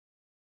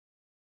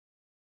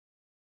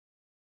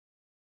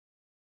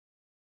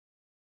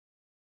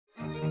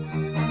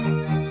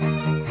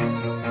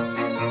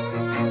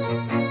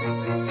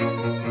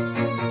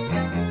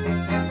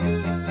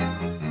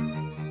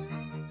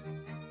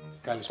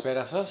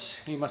Καλησπέρα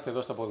σας. Είμαστε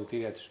εδώ στα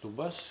αποδυτήρια της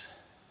Τούμπας.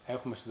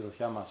 Έχουμε στην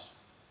τροφιά μας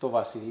το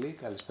Βασίλη.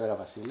 Καλησπέρα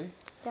Βασίλη.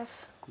 Γεια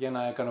σας. Για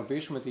να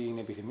ικανοποιήσουμε την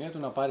επιθυμία του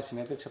να πάρει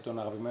συνέντευξη από τον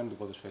αγαπημένο του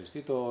ποδοσφαιριστή,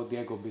 το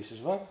Ντιέγκο.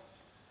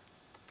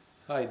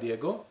 Hi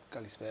Diego.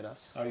 Καλησπέρα.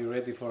 Are you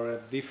ready for a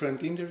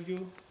different interview?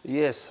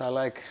 Yes, I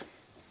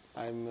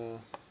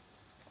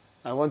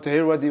want to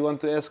hear what you want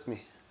to ask me.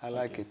 I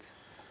like it.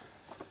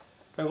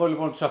 Εγώ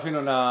λοιπόν τους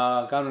αφήνω να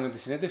κάνουν τη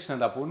συνέντευξη, να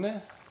τα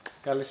πούνε.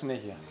 Καλή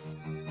συνέχεια.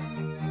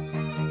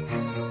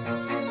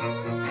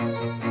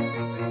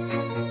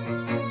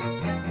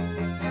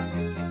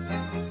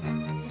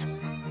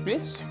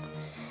 Yes.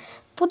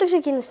 Πότε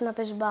ξεκίνησες να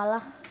παίζεις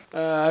μπάλα?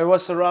 I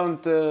was around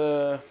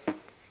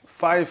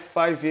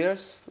 5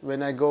 years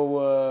when I go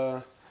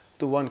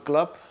to one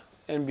club,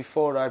 and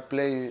before I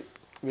play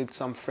with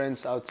some friends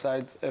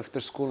outside after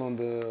school on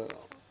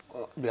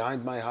behind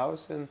my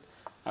house, and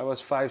I was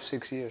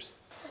 5-6 years.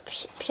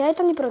 Ποια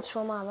ήταν η πρώτη σου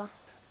ομάδα?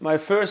 My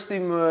first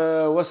team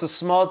was a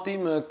small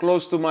team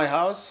close to my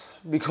house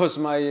because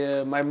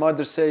my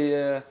mother say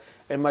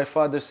and my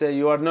father say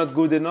you are not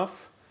good enough.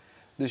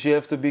 That you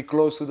have to be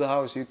close to the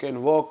house. You can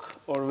walk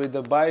or with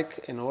a bike.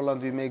 In Holland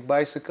we make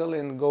bicycle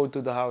and go to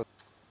the house.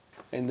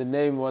 And the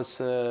name was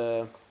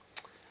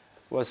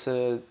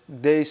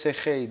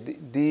DCG,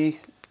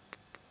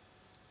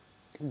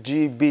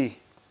 DGB.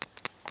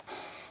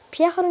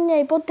 Ποια χρονιά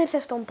ή πότε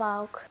ήρθες στον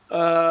ΠΑΟΚ?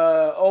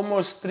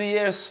 Almost 3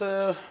 years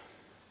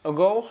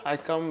ago I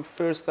come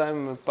first time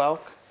in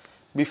PAOK.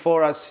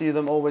 Before I see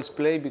them always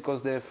play because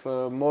they have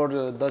more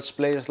Dutch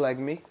players like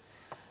me.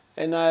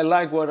 And I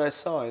like what I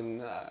saw, and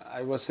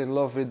I was in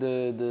love with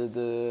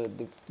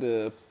the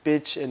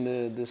pitch and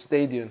the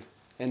stadium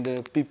and the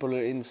people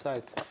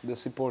inside, the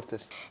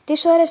supporters. Τι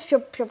σου αρέσει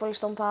πιο πολύ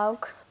στον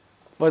ΠΑΟΚ?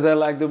 What I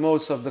like the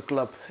most of the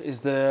club is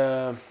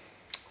the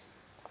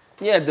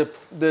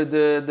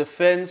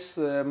fans,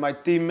 my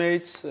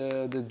teammates,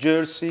 the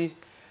jersey,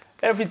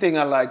 everything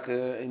I like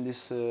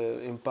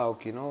in PAOK.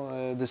 You know,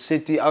 the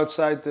city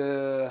outside.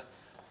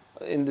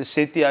 In the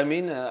city, I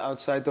mean,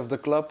 outside of the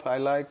club, I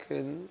like.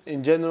 In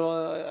general,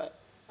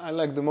 I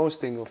like the most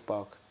thing of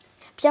PAOK.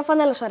 Ποια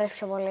φανέλα σου αρέσει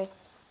πιο πολύ?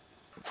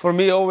 For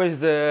me, always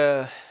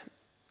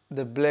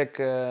the black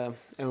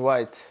and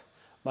white.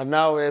 But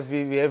now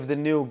we have the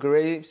new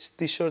gray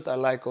T-shirt. I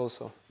like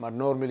also. But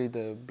normally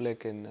the black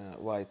and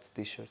white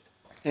T-shirt.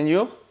 And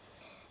you?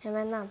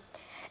 Εμένα.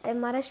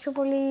 Μ' αρέσει πιο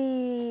πολύ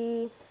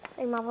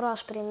η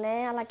μαυρό-άσπρη,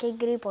 ναι, αλλά και η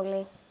γκρι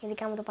πολύ,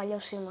 ειδικά με το παλιό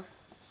σήμα.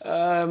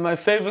 My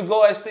favorite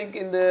goal, I think,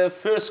 in the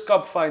first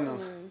cup final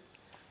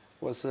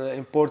was an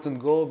important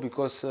goal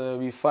because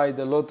we fight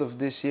a lot of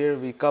this year.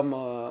 We come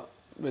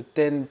with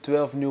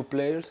 10-12 new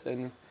players,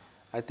 and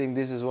I think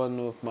this is one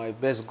of my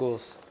best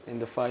goals in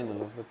the final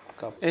of the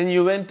cup. And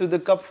you went to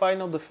the cup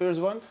final, the first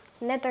one?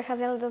 Ναι, το είχα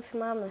δει, αλλά το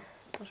θυμάμαι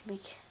πώς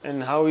μπήκε.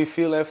 And how you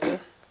feel after?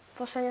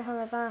 Πώς ένιωθα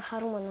μετά?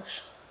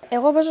 Χαρούμενος.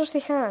 Εγώ παίζω στη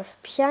Χάνθ.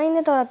 Ποια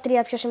είναι τα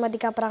 3 πιο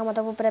σημαντικά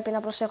πράγματα που πρέπει να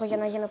προσέχω για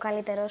να γίνω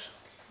καλύτερος?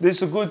 This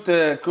is a good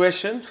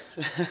question.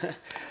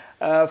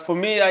 For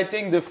me, I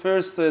think the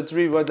first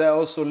 3 what I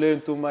also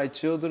learned to my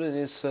children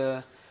is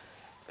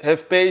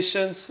have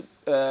patience,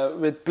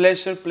 with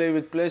pleasure, play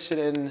with pleasure,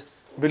 and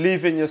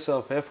believe in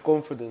yourself, have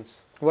confidence.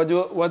 What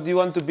do you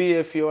want to be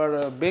if you are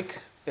big,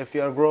 if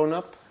you are grown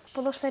up?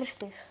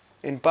 Ποδοσφαιριστής.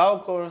 In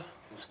PAOK or?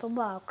 Στον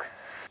ΠΑΟΚ.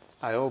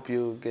 I hope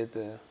you get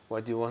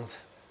what you want.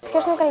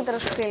 Ποιος είναι ο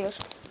καλύτερος σου φίλος?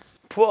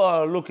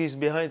 Look, he's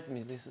behind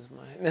me. This is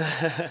mine.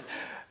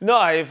 No,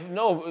 I have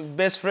no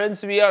best friends.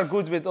 We are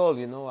good with all,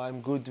 you know. I'm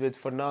good with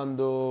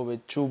Fernando,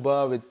 with Chuba,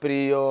 with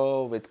Prio,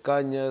 with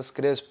Cañas,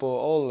 Crespo,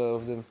 all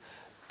of them.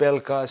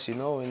 Pelkas, you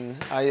know, and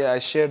I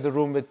share the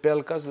room with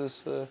Pelkas.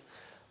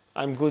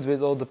 I'm good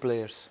with all the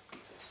players.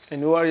 And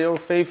who are your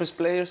favorite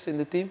players in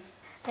the team?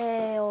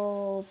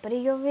 Ο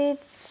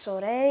Πρίγιοβιτς, ο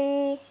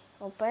Ρέι,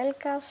 ο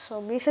Πέλκας,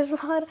 ο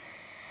Μπίσεσμαρ.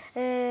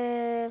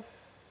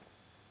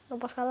 Ο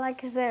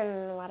Πασχαλάκης δεν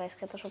μου αρέσει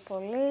και τόσο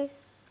πολύ.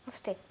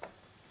 Αυτοί.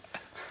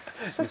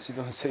 Yes, you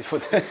don't say for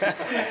that.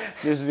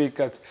 This we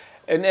cut.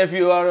 And if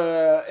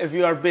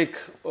you are big,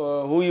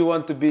 who you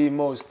want to be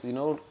most? You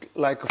know,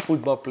 like a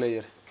football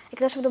player.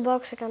 Εκτός από τον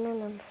ΠΑΟΚ σε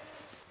κανέναν.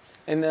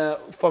 And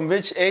from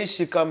which age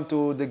you come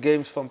to the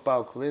games from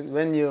PAOK?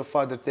 When your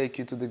father take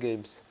you to the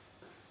games?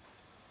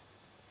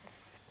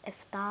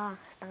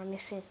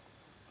 7,5.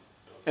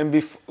 And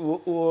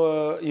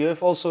you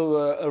have also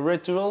a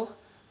ritual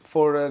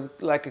for,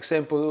 like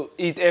example,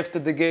 eat after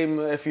the game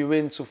if you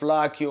win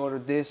souvlaki or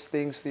these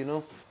things, you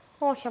know?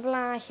 Όχι,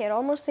 απλά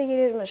χαιρόμαστε,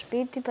 γυρίζουμε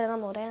σπίτι,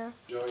 περνάμε ωραία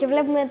και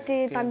βλέπουμε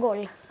τα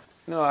γκολ.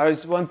 No, I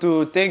just want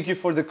to thank you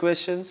for the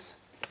questions.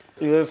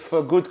 You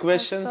have good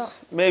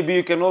questions. Maybe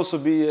you can also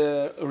be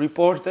a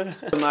reporter.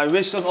 I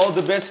wish them all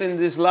the best in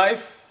this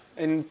life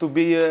and to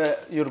be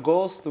your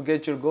goals, to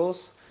get your goals.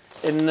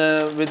 And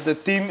with the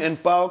team and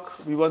PAOK,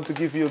 we want to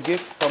give you a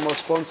gift from our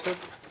sponsor.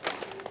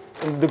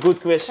 And the good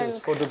questions,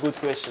 for the good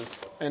questions.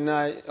 And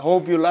I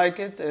hope you like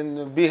it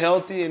and be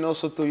healthy, and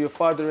also to your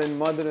father and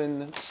mother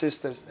and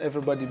sisters.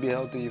 Everybody be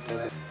healthy.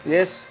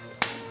 Yes?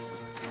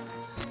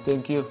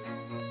 Thank you.